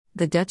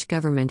The Dutch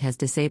government has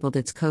disabled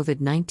its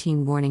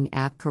COVID-19 warning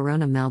app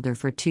Corona Melder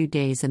for 2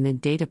 days amid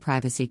data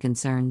privacy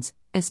concerns,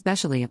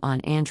 especially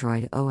on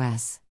Android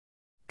OS.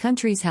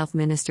 Country's Health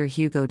Minister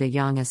Hugo de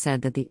Jonge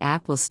said that the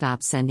app will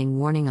stop sending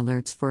warning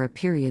alerts for a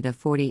period of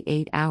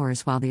 48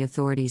 hours while the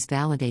authorities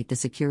validate the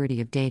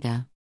security of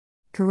data.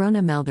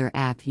 Corona Melder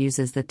app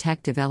uses the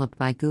tech developed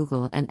by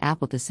Google and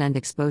Apple to send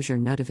exposure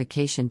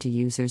notification to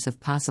users of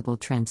possible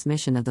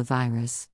transmission of the virus.